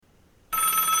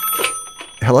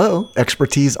Hello,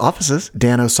 Expertise offices.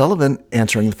 Dan O'Sullivan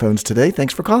answering the phones today.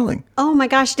 Thanks for calling. Oh my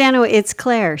gosh, Dano, it's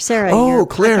Claire, Sarah, your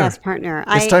Claire. podcast partner.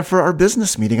 It's time for our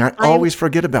business meeting. I always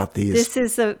forget about these. This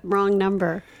is the wrong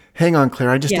number. Hang on, Claire.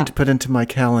 I just need to put into my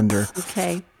calendar.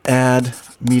 Okay. Add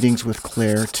meetings with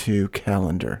Claire to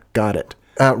calendar. Got it.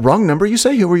 Wrong number, you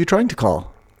say? Who were you trying to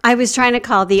call? I was trying to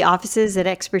call the offices at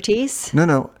Expertise.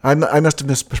 No. I must have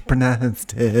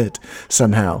mispronounced it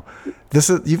somehow.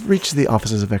 You've reached the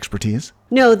offices of Expertise?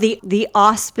 No, the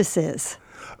auspices.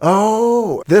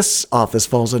 Oh, this office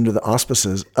falls under the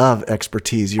auspices of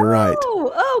Expertise. You're right.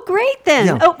 Oh, great then.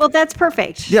 Yeah. Oh, well, that's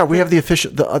perfect. Yeah, we have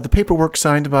the paperwork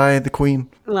signed by the Queen.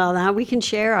 Well, now we can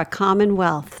share a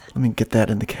commonwealth. Let me get that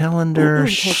in the calendar.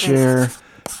 Share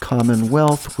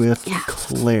Commonwealth with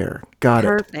Claire. Got it.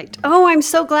 Perfect. Oh, I'm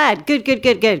so glad. Good,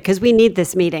 because we need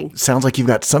this meeting. Sounds like you've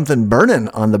got something burning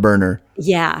on the burner.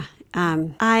 Yeah.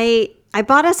 I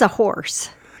bought us a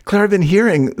horse. Claire, I've been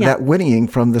hearing that whinnying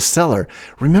from the cellar.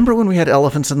 Remember when we had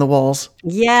elephants in the walls?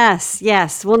 Yes.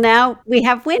 Well, now we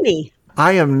have Winnie.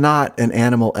 I am not an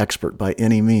animal expert by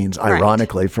any means,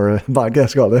 ironically, for a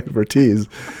podcast called Expertise.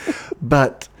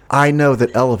 But I know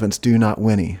that elephants do not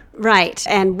whinny. Right.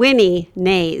 And Winnie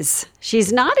neighs.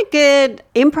 She's not a good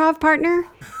improv partner,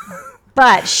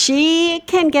 but she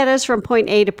can get us from point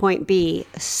A to point B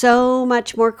so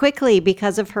much more quickly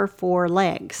because of her 4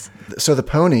 legs. So the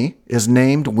pony is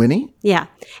named Winnie? Yeah.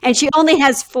 And she only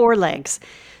has 4 legs.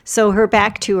 So her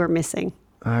back 2 are missing.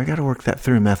 I got to work that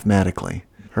through mathematically.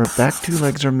 Her back 2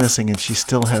 legs are missing and she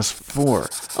still has 4.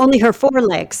 Only her 4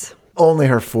 legs. Only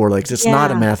her 4 legs. It's not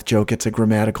a math joke. It's a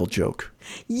grammatical joke.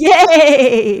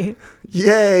 Yay!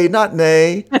 Yay, not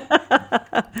nay.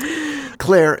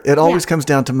 Claire, it always comes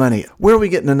down to money. Where are we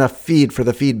getting enough feed for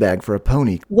the feed bag for a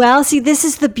pony? Well, see, this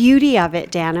is the beauty of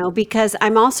it, Dano, because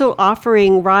I'm also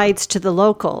offering rides to the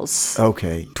locals.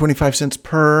 Okay, 25 cents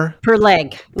per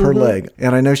leg. Per leg.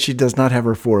 And I know she does not have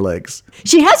her 4 legs.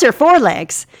 She has her 4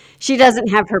 legs. She doesn't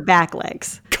have her back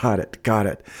legs. Got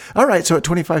it. All right, so at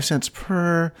 25 cents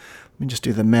per... Let me just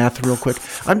do the math real quick.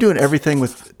 I'm doing everything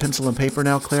with pencil and paper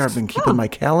now, Claire. I've been keeping my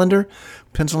calendar,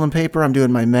 pencil and paper. I'm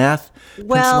doing my math,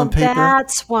 pencil and paper. Well,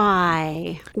 that's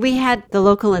why. We had the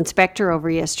local inspector over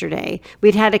yesterday.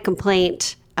 We'd had a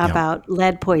complaint about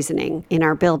lead poisoning in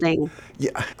our building.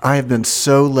 Yeah, I have been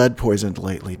so lead poisoned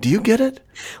lately. Do you get it?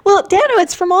 Well, Dano,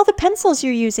 it's from all the pencils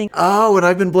you're using. Oh, and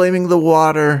I've been blaming the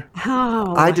water.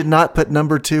 Oh. I did not put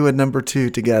number 2 and number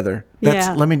 2 together.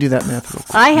 Let me do that math real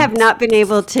quick. I have not been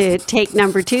able to take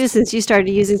number 2 since you started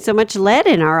using so much lead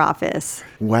in our office.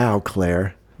 Wow,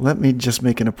 Claire. Let me just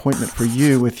make an appointment for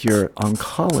you with your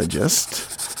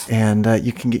oncologist, and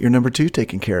you can get your number 2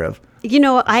 taken care of. You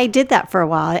know, I did that for a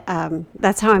while.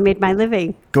 That's how I made my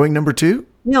living. Going number 2?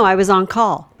 No, I was on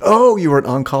call. Oh, you were an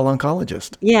on-call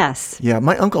oncologist. Yes. Yeah,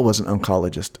 my uncle was an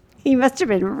oncologist. He must have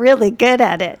been really good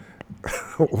at it.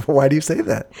 Why do you say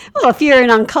that? Well, if you're an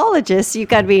oncologist, you've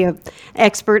got to be an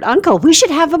expert uncle. We should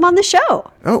have him on the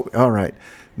show. Oh, all right.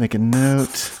 Make a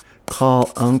note. Call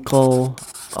oncologist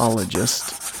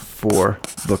for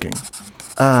booking.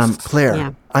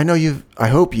 Claire, I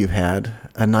hope you've had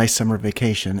a nice summer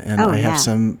vacation, and I have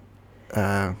some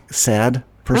sad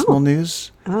personal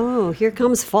news. Oh, here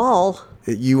comes fall.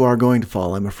 You are going to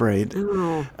fall, I'm afraid.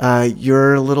 Oh.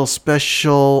 Your little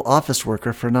special office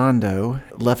worker, Fernando,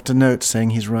 left a note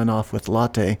saying he's run off with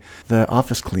Latte, the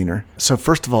office cleaner. So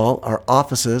first of all, our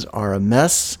offices are a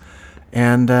mess,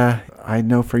 and I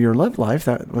know for your love life,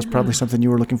 that was probably something you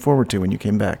were looking forward to when you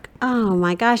came back. Oh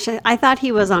my gosh, I thought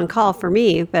he was on call for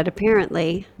me, but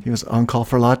apparently... He was on call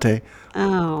for Latte.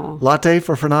 Oh. Latte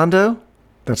for Fernando?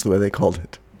 That's the way they called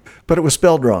it. But it was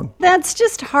spelled wrong. That's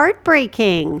just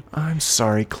heartbreaking. I'm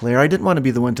sorry, Claire. I didn't want to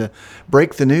be the one to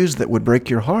break the news that would break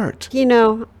your heart. You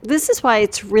know, this is why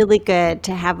it's really good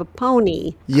to have a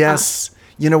pony. Yes.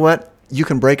 You know what? You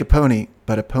can break a pony,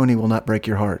 but a pony will not break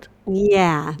your heart.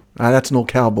 Yeah. That's an old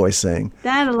cowboy saying.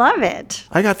 I love it.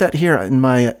 I got that here in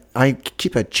I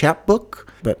keep a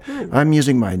chapbook, but I'm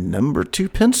using my number 2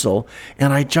 pencil,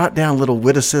 and I jot down little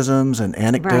witticisms and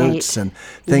anecdotes and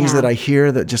things that I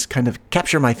hear that just kind of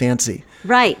capture my fancy.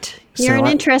 Right. You're an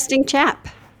interesting chap.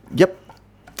 Yep.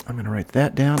 I'm going to write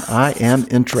that down. I am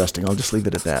interesting. I'll just leave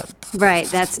it at that. Right.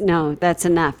 That's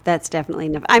enough. That's definitely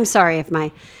enough. I'm sorry if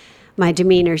my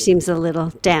demeanor seems a little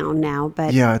down now,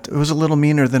 but... Yeah, it was a little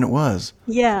meaner than it was.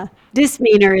 Yeah. This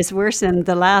meaner is worse than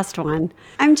the last one.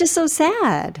 I'm just so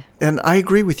sad. And I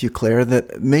agree with you, Claire,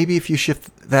 that maybe if you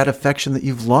shift that affection that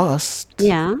you've lost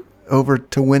over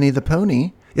to Winnie the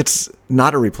Pony, it's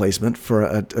not a replacement for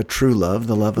a true love,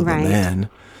 the love of a man.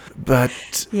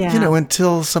 But, Yeah.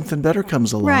 until something better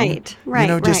comes along. Right, Just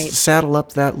right. saddle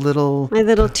up that little... My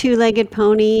little two-legged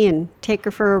pony and take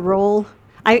her for a roll.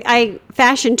 I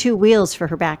fashioned 2 wheels for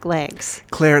her back legs.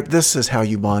 Claire, this is how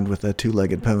you bond with a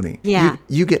two-legged pony. Yeah.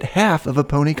 You get half of a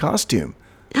pony costume.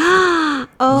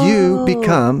 Oh. You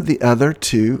become the other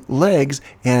 2 legs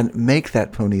and make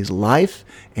that pony's life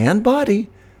and body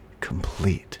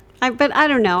complete. But I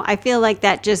don't know. I feel like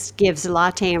that just gives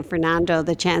Latte and Fernando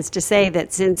the chance to say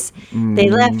that since they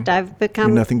left, I've become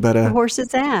You're nothing but a the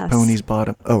horse's ass. Pony's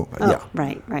bottom. Oh, yeah.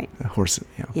 Right. A horse,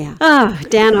 yeah. Yeah. Oh,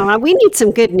 Dano, we need some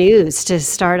good news to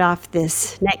start off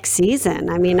this next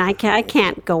season. I mean, I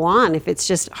can't go on if it's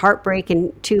just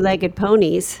heartbreaking 2-legged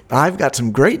ponies. I've got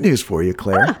some great news for you,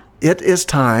 Claire. It is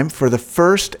time for the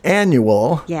first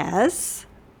annual Yes.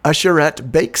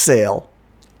 Usherette Bake Sale.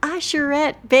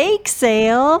 Usherette Bake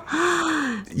Sale.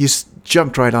 You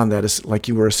jumped right on that, as like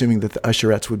you were assuming that the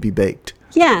Usherettes would be baked.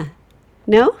 Yeah.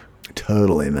 No?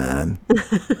 Totally, man.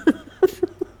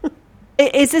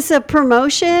 Is this a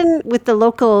promotion with the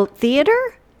local theater?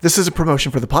 This is a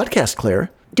promotion for the podcast,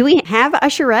 Claire. Do we have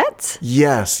usherettes?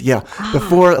 Yes, yeah.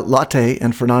 Before Latte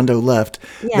and Fernando left,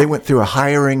 they went through a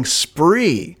hiring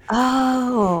spree.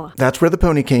 Oh. That's where the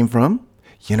pony came from.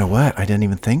 You know what? I didn't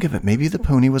even think of it. Maybe the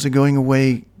pony was a going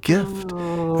away gift.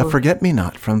 A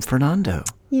forget-me-not from Fernando.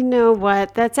 You know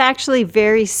what? That's actually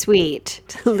very sweet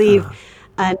to leave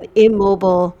an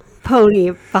immobile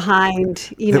pony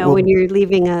behind, when you're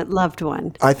leaving a loved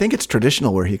one. I think it's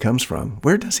traditional where he comes from.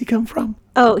 Where does he come from?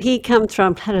 Oh, he comes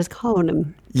from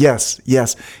Pettisconum. Yes.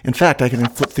 In fact, I can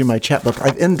flip through my chat book.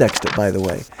 I've indexed it, by the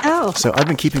way. Oh. So I've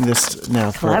been keeping this now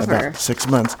for Clever. about 6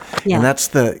 months. Yeah. And that's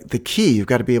the key. You've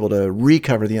got to be able to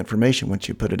recover the information once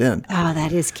you put it in. Oh,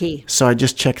 that is key. So I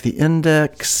just check the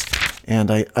index,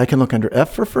 and I can look under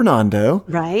F for Fernando.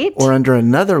 Right. Or under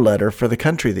another letter for the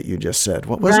country that you just said.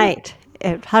 What was it? Right.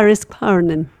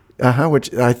 Pettisconum.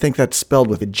 Which I think that's spelled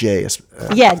with a J.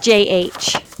 Yeah,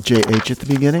 JH. JH at the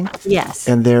beginning. Yes.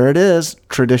 And there it is.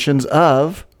 Traditions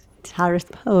of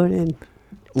Pettisconum.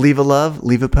 leave a love,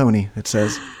 leave a pony, it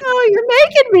says. Oh, you're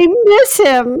making me miss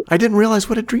him. I didn't realize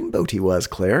what a dreamboat he was,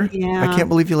 Claire. Yeah. I can't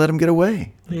believe you let him get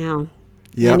away. Wow.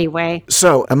 Yep. Anyway.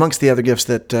 So, amongst the other gifts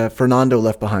that Fernando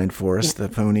left behind for us, the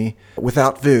pony,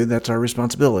 without food, that's our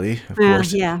responsibility, of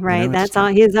course. Yeah, right. You know, That's all.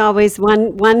 He's always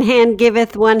one hand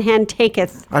giveth, one hand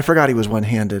taketh. I forgot he was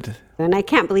one-handed. And I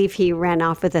can't believe he ran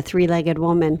off with a 3-legged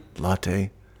woman.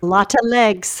 Latte. Lot of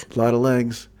legs. A lot of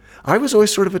legs. I was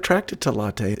always sort of attracted to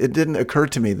Latte. It didn't occur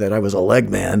to me that I was a leg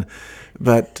man.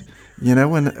 But,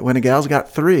 when a gal's got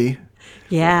 3...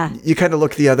 Yeah. You kind of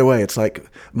look the other way. It's like,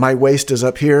 my waist is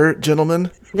up here,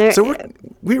 gentlemen. So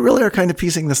we really are kind of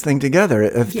piecing this thing together.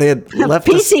 If they had left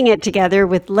us, Piecing it together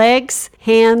with legs,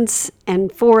 hands,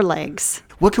 and 4 legs.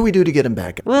 what can we do to get him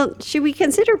back? Well, should we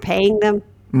consider paying them?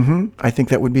 I think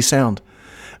that would be sound.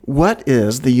 What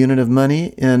is the unit of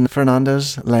money in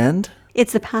Fernando's land?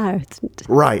 It's the pound.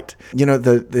 Right.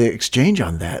 The exchange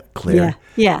on that, Claire.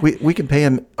 Yeah. We can pay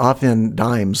him off in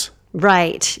dimes,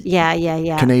 Right.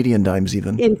 Yeah. Canadian dimes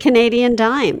even. In Canadian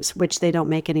dimes, which they don't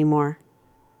make anymore.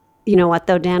 You know what,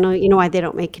 though, Dano? You know why they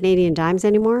don't make Canadian dimes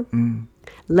anymore?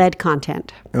 Lead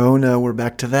content. Oh, no, we're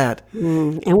back to that.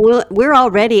 And we're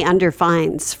already under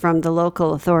fines from the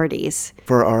local authorities.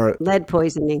 For our... Lead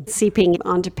poisoning seeping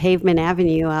onto Pavement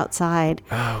Avenue outside.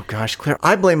 Oh, gosh, Claire,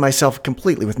 I blame myself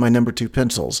completely with my number 2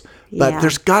 pencils. But Yeah.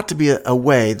 there's got to be a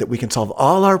way that we can solve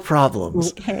all our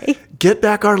problems. Okay. Get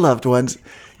back our loved ones.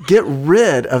 Get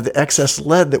rid of the excess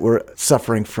lead that we're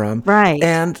suffering from. Right.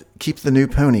 And keep the new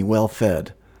pony well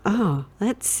fed. Oh,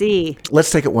 let's see. Let's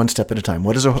take it one step at a time.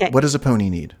 What does a pony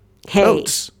need? Hay.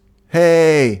 Oats.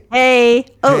 Hay. Hey,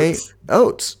 oats. Hay.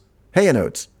 Oats. Hay and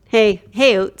oats. Hey,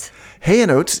 oats. Hay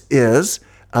and oats is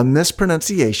a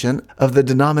mispronunciation of the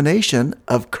denomination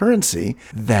of currency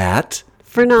that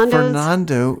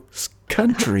Fernando's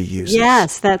country uses.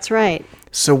 Yes, that's right.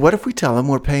 So what if we tell him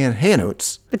we're paying hay and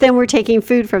oats? But then we're taking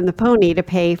food from the pony to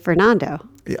pay Fernando.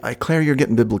 Claire, you're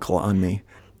getting biblical on me.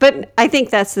 But I think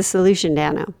that's the solution,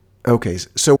 Dano. Okay,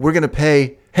 so we're going to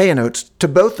pay hay and oats to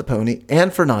both the pony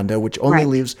and Fernando, which only Right.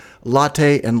 leaves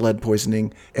Latte and lead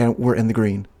poisoning, and we're in the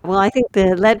green. Well, I think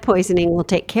the lead poisoning will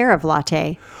take care of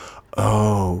Latte.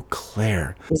 Oh,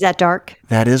 Claire, Is that dark?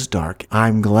 that is dark.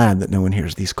 I'm glad that no one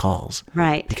hears these calls.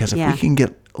 Right, Because if yeah. we can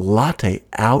get Latte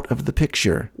out of the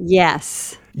picture,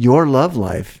 Yes. your love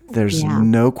life, there's Yeah.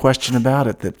 no question about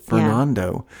it that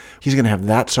Fernando, he's going to have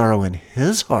that sorrow in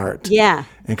his heart. Yeah.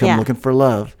 And come Yeah. looking for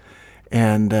love.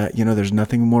 And, there's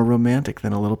nothing more romantic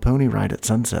than a little pony ride at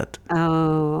sunset.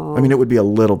 Oh. I mean, it would be a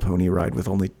little pony ride with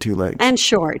only 2 legs. And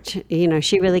short.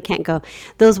 She really can't go.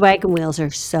 Those wagon wheels are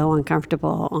so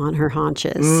uncomfortable on her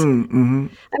haunches. Mm-hmm.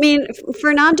 I mean,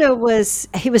 Fernando was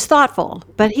thoughtful,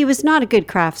 but he was not a good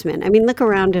craftsman. I mean, look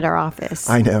around at our office.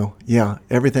 I know. Yeah.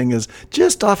 Everything is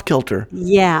just off kilter.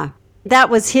 Yeah. That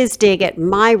was his dig at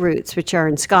my roots, which are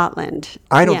in Scotland.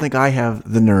 I don't think I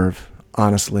have the nerve,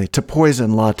 honestly, to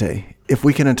poison Latte. If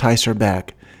we can entice her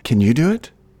back, can you do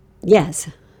it? Yes.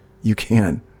 You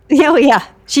can. Oh, yeah.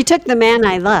 She took the man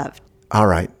I loved. All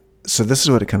right. So this is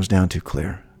what it comes down to,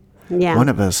 Claire. Yeah. One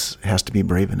of us has to be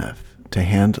brave enough to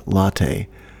hand Latte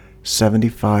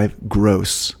 75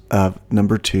 gross of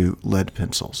number 2 lead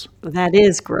pencils. That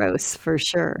is gross, for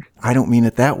sure. I don't mean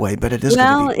it that way, but it is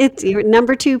Well, going to be. it's your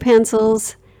number 2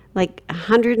 pencils, like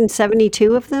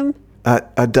 172 of them.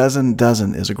 A dozen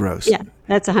is a gross. Yeah,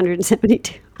 that's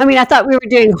 172. I mean, I thought we were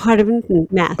doing hard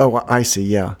math. Oh, I see,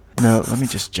 yeah. No, let me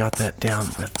just jot that down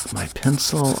with my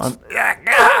pencil. Oh,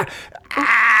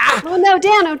 no,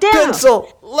 Dano.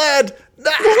 Pencil, lead.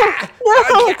 No.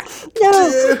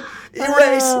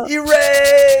 Erase.